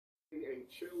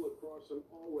chill across an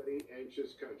already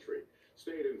anxious country.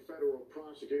 State and federal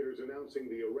prosecutors announcing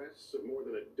the arrests of more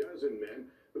than a dozen men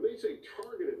who they say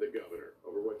targeted the governor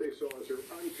over what they saw as her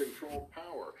uncontrolled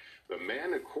power. The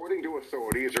men, according to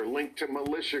authorities, are linked to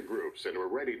militia groups and are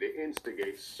ready to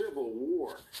instigate civil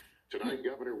war. Tonight,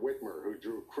 Governor Whitmer, who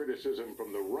drew criticism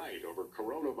from the right over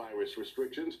coronavirus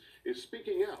restrictions, is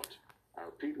speaking out.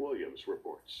 Our Pete Williams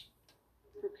reports.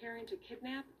 Preparing to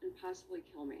kidnap and possibly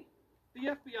kill me. The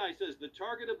FBI says the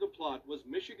target of the plot was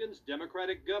Michigan's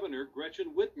Democratic Governor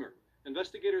Gretchen Whitmer.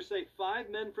 Investigators say 5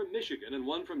 men from Michigan and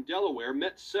 1 from Delaware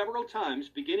met several times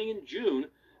beginning in June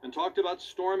and talked about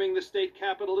storming the state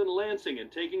capitol in Lansing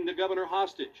and taking the governor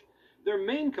hostage. Their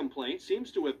main complaint seems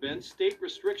to have been state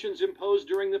restrictions imposed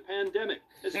during the pandemic,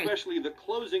 especially the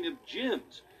closing of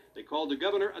gyms. They called the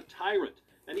governor a tyrant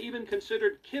and even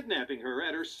considered kidnapping her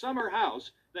at her summer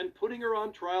house, then putting her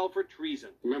on trial for treason.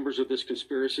 Members of this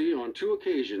conspiracy on 2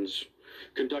 occasions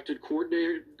conducted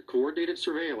coordinated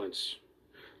surveillance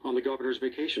on the governor's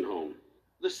vacation home.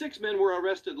 The 6 men were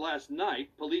arrested last night.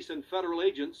 Police and federal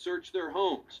agents searched their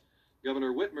homes.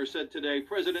 Governor Whitmer said today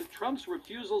President Trump's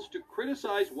refusals to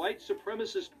criticize white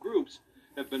supremacist groups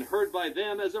have been heard by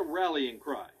them as a rallying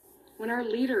cry. When our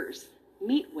leaders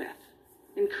meet with,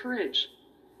 encourage,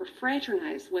 or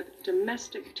fraternize with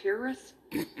domestic terrorists,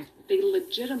 they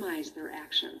legitimize their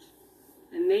actions,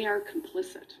 and they are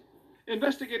complicit.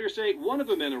 Investigators say one of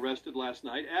the men arrested last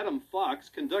night, Adam Fox,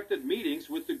 conducted meetings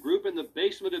with the group in the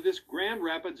basement of this Grand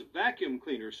Rapids vacuum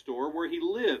cleaner store where he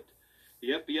lived.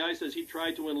 The FBI says he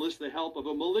tried to enlist the help of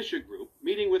a militia group,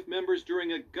 meeting with members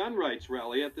during a gun rights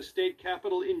rally at the state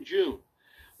capitol in June.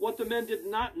 What the men did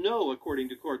not know, according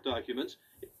to court documents,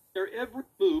 their every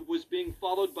move was being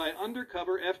followed by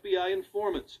undercover FBI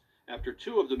informants, after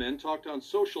 2 of the men talked on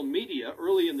social media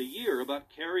early in the year about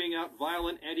carrying out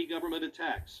violent anti-government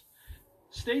attacks.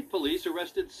 State police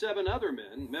arrested 7 other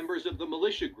men, members of the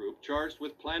militia group, charged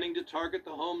with planning to target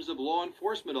the homes of law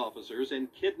enforcement officers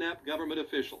and kidnap government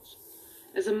officials.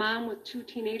 As a mom with 2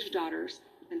 teenage daughters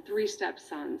and 3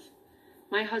 stepsons,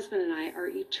 my husband and I are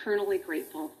eternally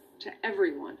grateful to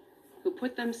everyone who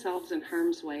put themselves in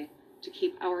harm's way to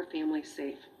keep our family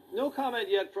safe. No comment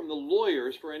yet from the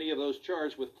lawyers for any of those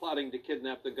charged with plotting to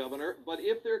kidnap the governor, but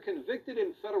if they're convicted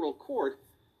in federal court,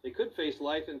 they could face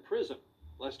life in prison.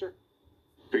 Lester?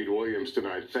 Pete Williams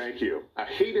tonight, thank you. A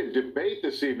heated debate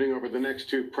this evening over the next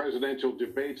 2 presidential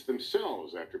debates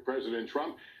themselves after President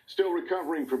Trump, still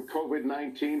recovering from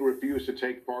COVID-19, refused to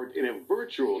take part in a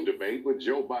virtual debate with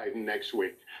Joe Biden next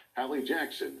week. Hallie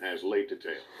Jackson has late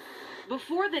detail.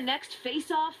 Before the next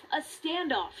face-off, a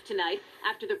standoff tonight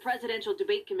after the Presidential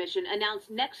Debate Commission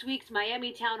announced next week's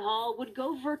Miami town hall would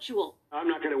go virtual. I'm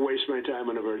not going to waste my time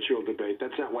on a virtual debate.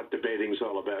 That's not what debating's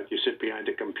all about. You sit behind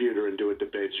a computer and do a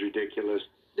debate. It's ridiculous.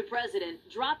 The president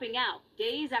dropping out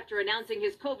days after announcing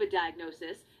his COVID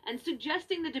diagnosis and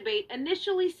suggesting the debate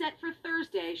initially set for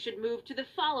Thursday should move to the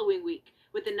following week,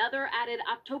 with another added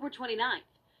October 29th.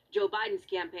 Joe Biden's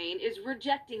campaign is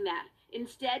rejecting that,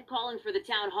 instead calling for the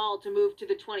town hall to move to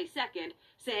the 22nd,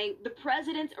 saying the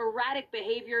president's erratic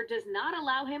behavior does not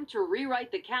allow him to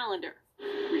rewrite the calendar.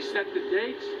 We set the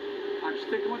dates. I'm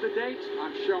sticking with the dates.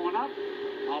 I'm showing up.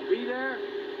 I'll be there.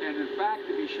 And in fact,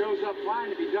 if he shows up,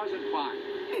 fine. If he doesn't, fine.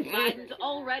 Biden's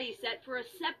already set for a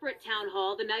separate town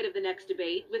hall the night of the next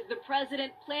debate, with the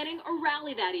president planning a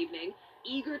rally that evening,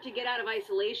 eager to get out of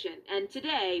isolation, and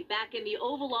today back in the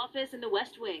Oval Office in the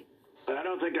West Wing. I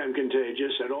don't think I'm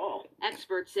contagious at all.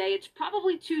 Experts say it's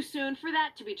probably too soon for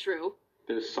that to be true.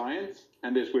 There's science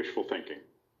and there's wishful thinking.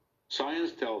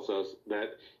 Science tells us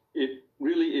that it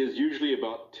really is usually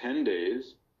about 10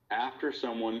 days after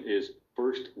someone is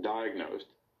first diagnosed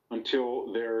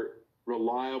until they're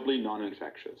reliably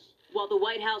non-infectious. While the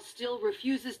White House still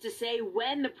refuses to say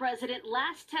when the president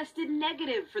last tested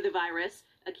negative for the virus,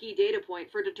 a key data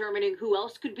point for determining who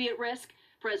else could be at risk,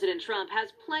 President Trump has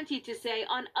plenty to say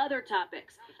on other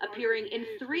topics, appearing in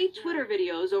 3 Twitter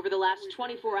videos over the last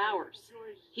 24 hours.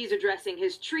 He's addressing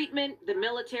his treatment, the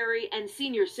military, and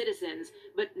senior citizens,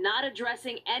 but not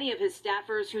addressing any of his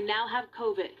staffers who now have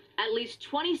COVID. At least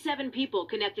 27 people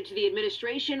connected to the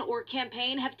administration or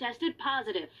campaign have tested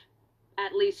positive.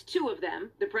 At least 2 of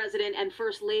them, the president and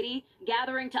first lady,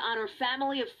 gathering to honor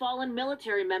family of fallen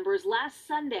military members last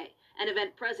Sunday, an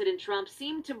event President Trump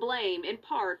seemed to blame in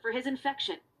part for his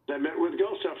infection. I met with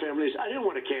Gulf Star families. I didn't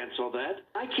want to cancel that.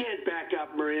 I can't back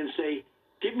up, Maria, and say,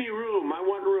 give me room. I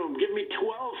want room. Give me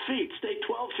 12 feet. Stay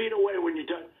 12 feet away when you're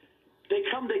done. They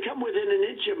come within an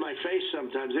inch of my face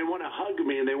sometimes. They want to hug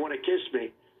me and they want to kiss me.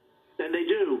 And they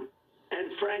do. And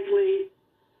frankly,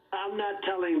 I'm not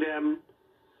telling them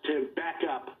to to back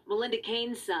up. Melinda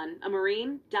Kane's son, a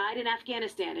Marine, died in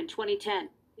Afghanistan in 2010.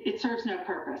 It serves no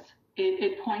purpose.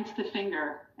 It points the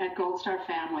finger at Gold Star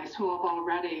families who have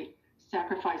already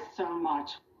sacrificed so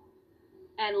much.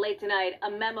 And late tonight, a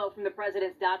memo from the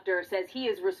president's doctor says he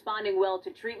is responding well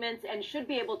to treatments and should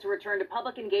be able to return to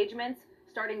public engagements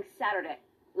starting Saturday.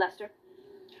 Lester?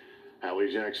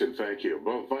 Allie Jackson, thank you.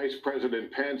 Both Vice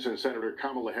President Pence and Senator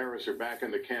Kamala Harris are back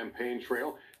on the campaign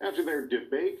trail after their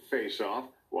debate face-off.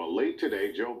 While late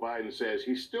today, Joe Biden says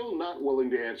he's still not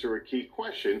willing to answer a key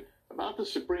question about the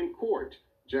Supreme Court.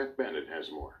 Jeff Bennett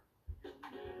has more.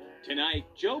 Tonight,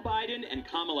 Joe Biden and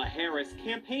Kamala Harris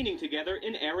campaigning together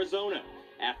in Arizona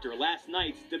after last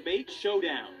night's debate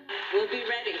showdown. We'll be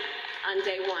ready on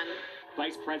day one.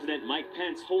 Vice President Mike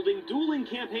Pence holding dueling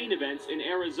campaign events in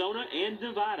Arizona and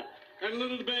Nevada. Had a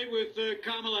little debate with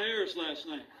Kamala Harris last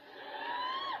night.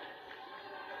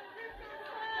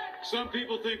 Some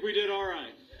people think we did all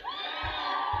right.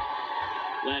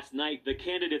 Last night, the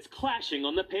candidates clashing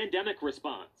on the pandemic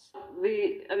response.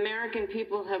 The American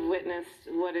people have witnessed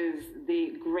what is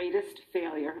the greatest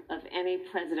failure of any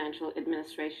presidential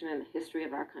administration in the history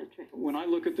of our country. When I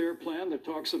look at their plan that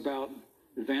talks about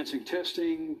advancing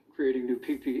testing, creating new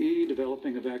PPE,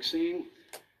 developing a vaccine,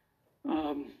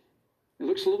 it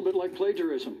looks a little bit like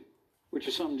plagiarism, which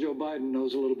is something Joe Biden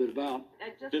knows a little bit about.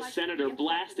 The senator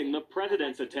blasting the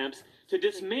president's attempts to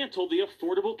dismantle the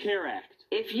Affordable Care Act.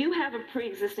 If you have a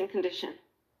pre-existing condition,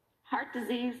 heart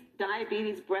disease,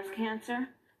 diabetes, breast cancer,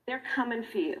 they're coming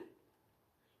for you.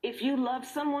 If you love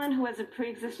someone who has a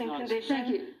pre-existing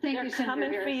condition, they're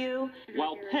coming for you.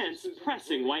 While Pence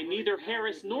pressing why neither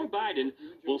Harris nor Biden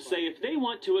will say if they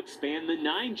want to expand the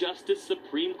 9-justice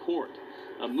Supreme Court,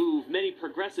 a move many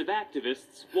progressive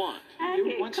activists want.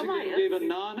 You once again gave a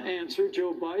non-answer.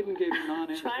 Joe Biden gave a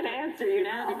non-answer. Trying to answer you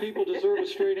now. American people deserve a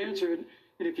straight answer.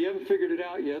 And if you haven't figured it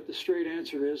out yet, the straight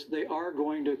answer is they are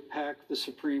going to pack the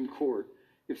Supreme Court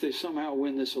if they somehow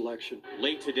win this election.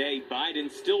 Late today,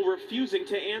 Biden still refusing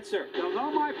to answer. They'll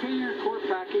know my opinion on court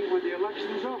packing when the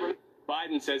election is over.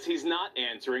 Biden says he's not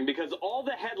answering because all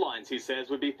the headlines, he says,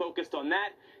 would be focused on that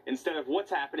instead of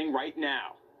what's happening right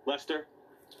now. Lester?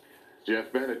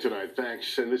 Jeff Bennett tonight,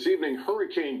 thanks. And this evening,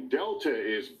 Hurricane Delta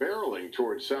is barreling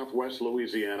towards southwest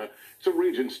Louisiana. It's a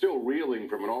region still reeling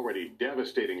from an already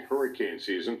devastating hurricane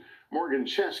season. Morgan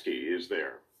Chesky is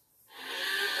there.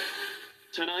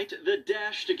 Tonight, the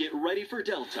dash to get ready for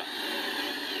Delta.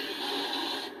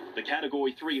 The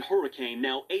Category 3 hurricane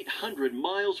now 800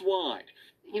 miles wide.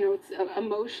 You know, it's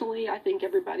emotionally, I think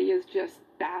everybody is just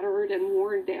battered and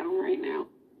worn down right now.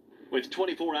 With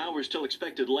 24 hours till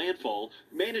expected landfall,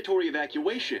 mandatory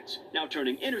evacuations now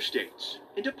turning interstates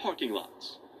into parking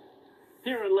lots.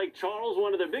 Here in Lake Charles,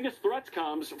 one of the biggest threats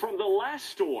comes from the last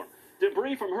storm.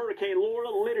 Debris from Hurricane Laura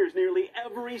litters nearly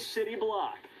every city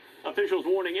block. Officials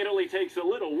warning it only takes a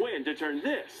little wind to turn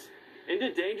this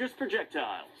into dangerous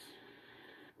projectiles.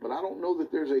 But I don't know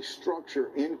that there's a structure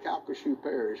in Calcasieu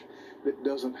Parish that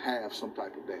doesn't have some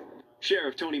type of damage.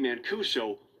 Sheriff Tony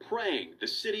Mancuso praying the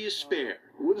city is spared.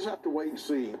 We'll just have to wait and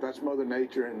see. That's Mother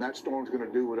Nature, and that storm's going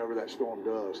to do whatever that storm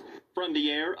does. From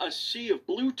the air, a sea of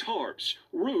blue tarps,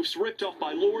 roofs ripped off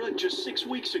by Laura just 6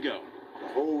 weeks ago.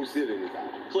 The whole city is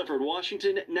out. Clifford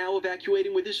Washington now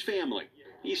evacuating with his family.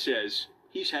 He says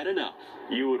he's had enough.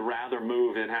 You would rather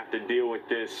move than have to deal with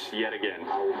this yet again.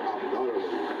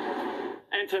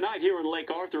 And tonight here in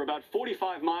Lake Arthur, about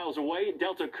 45 miles away,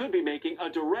 Delta could be making a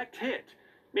direct hit,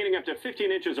 meaning up to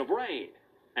 15 inches of rain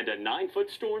and a 9-foot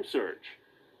storm surge.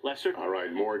 Lester? All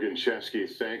right, Morgan Chesky,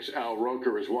 thanks. Al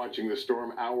Roker is watching the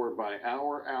storm hour by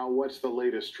hour. Al, what's the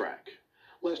latest track?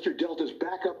 Lester, Delta's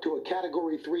back up to a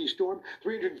Category 3 storm,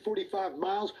 345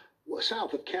 miles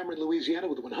south of Cameron, Louisiana,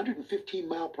 with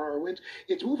 115-mile-per-hour winds.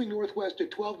 It's moving northwest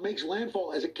at 12, makes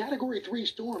landfall as a Category 3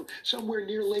 storm somewhere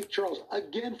near Lake Charles.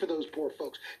 Again, for those poor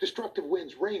folks, destructive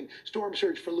winds, rain, storm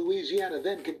surge for Louisiana,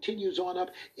 then continues on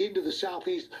up into the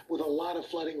southeast with a lot of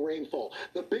flooding rainfall.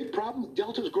 The big problem,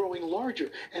 Delta's growing larger,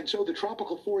 and so the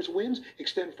tropical force winds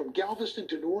extend from Galveston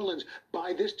to New Orleans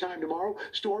by this time tomorrow.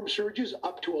 Storm surges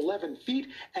up to 11 feet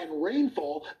and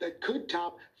rainfall that could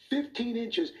top 15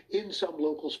 inches in some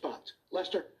local spots.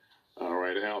 Lester? All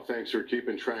right, Al, thanks for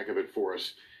keeping track of it for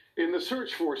us. In the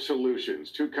search for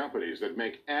solutions, 2 companies that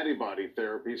make antibody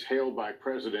therapies hailed by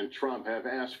President Trump have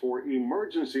asked for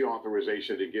emergency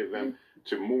authorization to give them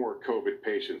to more COVID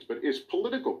patients. But is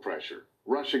political pressure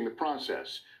rushing the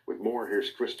process? With more, here's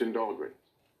Kristen Dahlgren.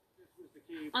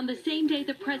 On the same day,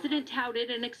 the president touted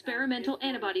an experimental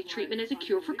antibody treatment as a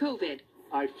cure for COVID.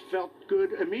 I felt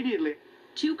good immediately.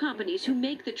 2 companies who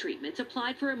make the treatments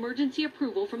applied for emergency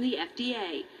approval from the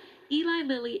FDA. Eli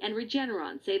Lilly and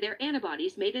Regeneron say their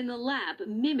antibodies made in the lab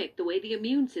mimic the way the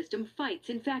immune system fights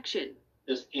infection.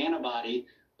 This antibody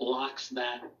blocks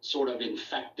that sort of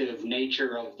infective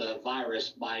nature of the virus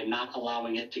by not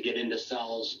allowing it to get into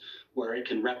cells where it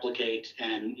can replicate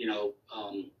and,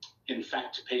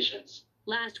 infect patients.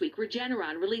 Last week,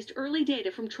 Regeneron released early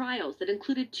data from trials that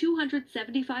included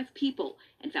 275 people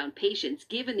and found patients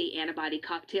given the antibody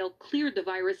cocktail cleared the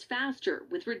virus faster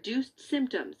with reduced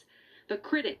symptoms. But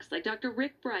critics like Dr.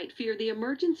 Rick Bright fear the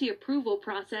emergency approval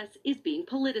process is being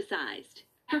politicized.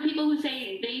 For people who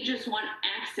say they just want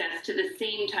access to the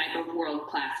same type of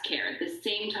world-class care, the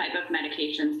same type of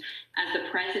medications as the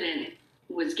president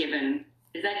was given,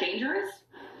 is that dangerous?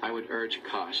 I would urge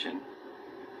caution.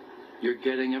 You're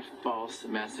getting a false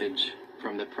message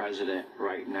from the president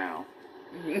right now.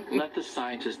 Let the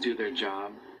scientists do their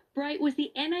job. Bright was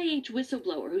the NIH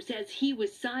whistleblower who says he was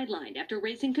sidelined after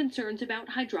raising concerns about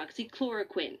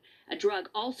hydroxychloroquine, a drug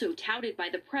also touted by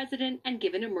the president and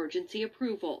given emergency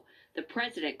approval. The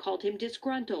president called him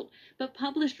disgruntled, but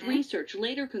published research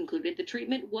later concluded the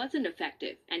treatment wasn't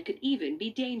effective and could even be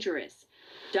dangerous.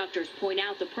 Doctors point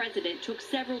out the president took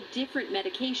several different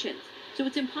medications, so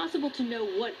it's impossible to know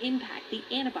what impact the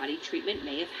antibody treatment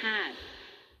may have had.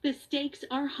 The stakes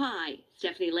are high.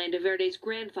 Stephanie Landaverde's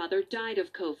grandfather died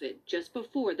of COVID just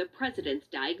before the president's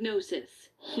diagnosis.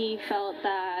 He felt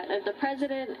that if the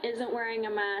president isn't wearing a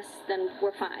mask, then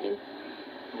we're fine.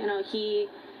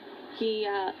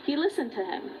 He listened to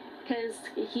him because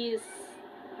he's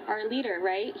our leader,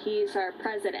 right? He's our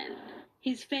president.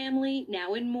 His family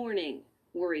now in mourning,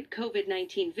 worried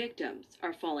COVID-19 victims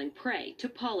are falling prey to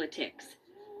politics.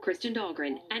 Kristen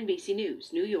Dahlgren, NBC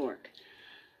News, New York.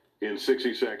 In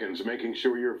 60 seconds, making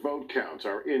sure your vote counts.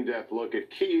 Our in-depth look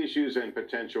at key issues and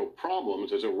potential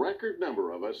problems as a record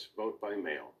number of us vote by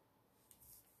mail.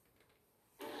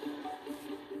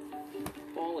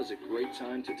 Fall is a great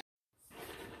time to...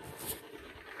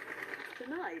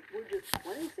 Tonight, we're just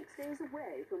 26 days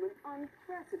away from an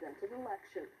unprecedented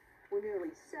election, where nearly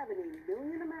 70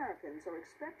 million Americans are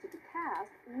expected to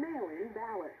cast mail-in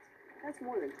ballots. That's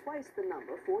more than twice the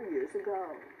number 4 years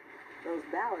ago. Those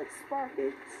ballots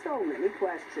sparking so many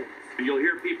questions. You'll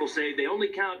hear people say they only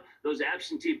count those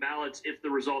absentee ballots if the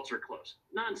results are close.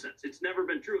 Nonsense. It's never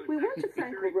been true. We went to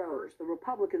Frank LaRose, the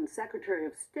Republican Secretary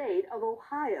of State of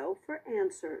Ohio, for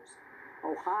answers.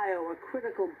 Ohio, a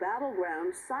critical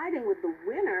battleground, siding with the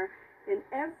winner in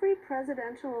every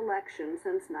presidential election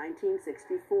since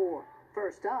 1964.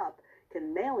 First up,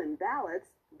 can mail-in ballots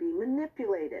be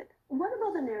manipulated? What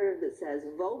about the narrative that says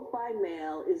vote by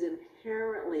mail is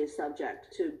inherently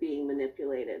subject to being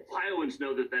manipulated? Ohioans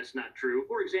know that that's not true.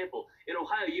 For example, in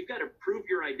Ohio, you've got to prove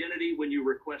your identity when you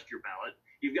request your ballot.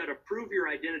 You've got to prove your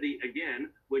identity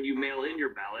again when you mail in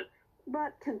your ballot.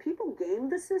 But can people game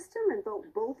the system and vote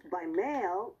both by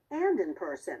mail and in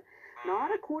person?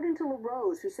 Not according to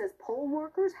LaRose, who says poll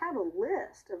workers have a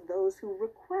list of those who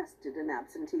requested an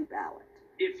absentee ballot.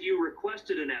 If you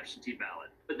requested an absentee ballot,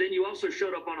 but then you also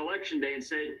showed up on election day and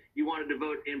said you wanted to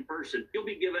vote in person, you'll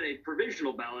be given a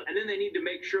provisional ballot, and then they need to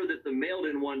make sure that the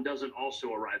mailed-in one doesn't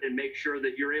also arrive and make sure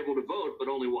that you're able to vote, but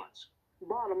only once.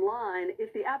 Bottom line,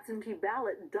 if the absentee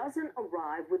ballot doesn't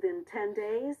arrive within 10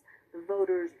 days, the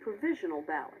voter's provisional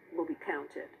ballot will be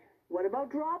counted. What about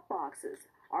drop boxes?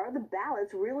 Are the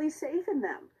ballots really safe in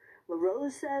them?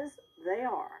 LaRose says they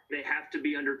are. They have to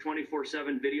be under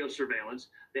 24/7 video surveillance.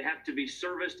 They have to be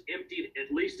serviced, emptied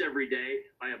at least every day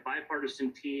by a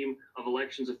bipartisan team of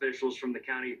elections officials from the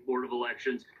County Board of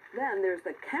Elections. Then there's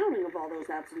the counting of all those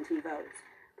absentee votes.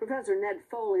 Professor Ned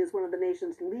Foley is one of the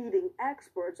nation's leading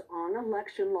experts on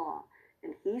election law,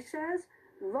 and he says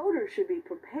voters should be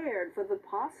prepared for the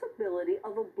possibility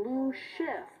of a blue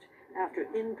shift after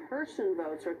in-person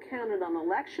votes are counted on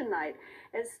election night,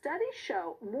 as studies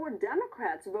show more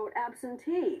Democrats vote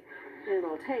absentee.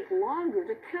 It'll take longer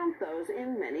to count those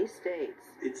in many states.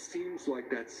 It seems like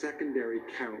that secondary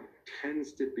count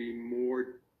tends to be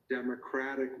more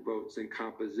Democratic votes in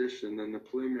composition than the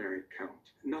preliminary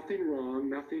count. Nothing wrong,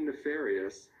 nothing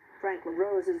nefarious. Frank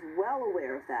LaRose is well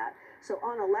aware of that. So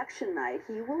on election night,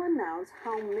 he will announce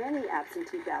how many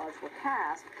absentee ballots were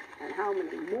cast and how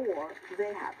many more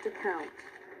they have to count.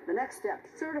 The next step,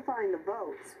 certifying the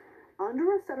votes.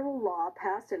 Under a federal law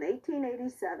passed in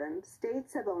 1887,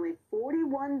 states have only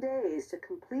 41 days to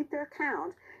complete their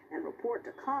count and report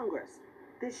to Congress.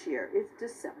 This year, it's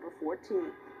December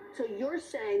 14th. So you're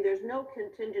saying there's no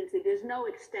contingency, there's no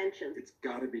extension. It's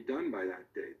got to be done by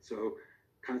that date. So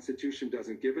Constitution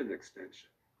doesn't give an extension.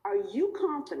 Are you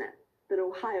confident that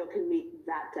Ohio can meet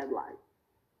that deadline?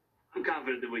 I'm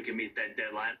confident that we can meet that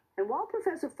deadline. And while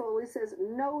Professor Foley says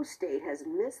no state has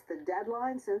missed the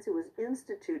deadline since it was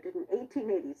instituted in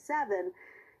 1887,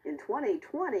 in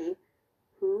 2020,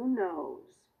 who knows?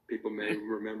 People may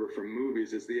remember from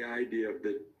movies is the idea of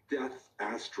the death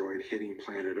asteroid hitting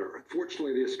planet Earth.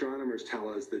 Fortunately, the astronomers tell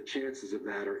us the chances of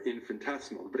that are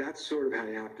infinitesimal. But that's sort of how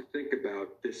you have to think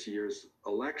about this year's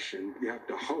election. You have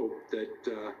to hope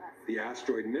that the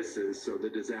asteroid misses so the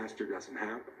disaster doesn't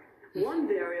happen. One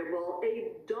variable,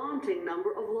 a daunting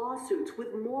number of lawsuits,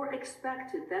 with more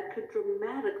expected that could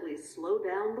dramatically slow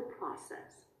down the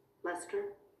process. Lester?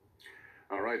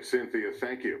 All right, Cynthia,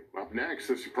 thank you. Up next,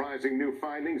 the surprising new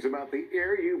findings about the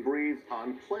air you breathe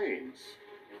on planes.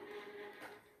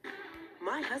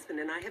 My husband and I have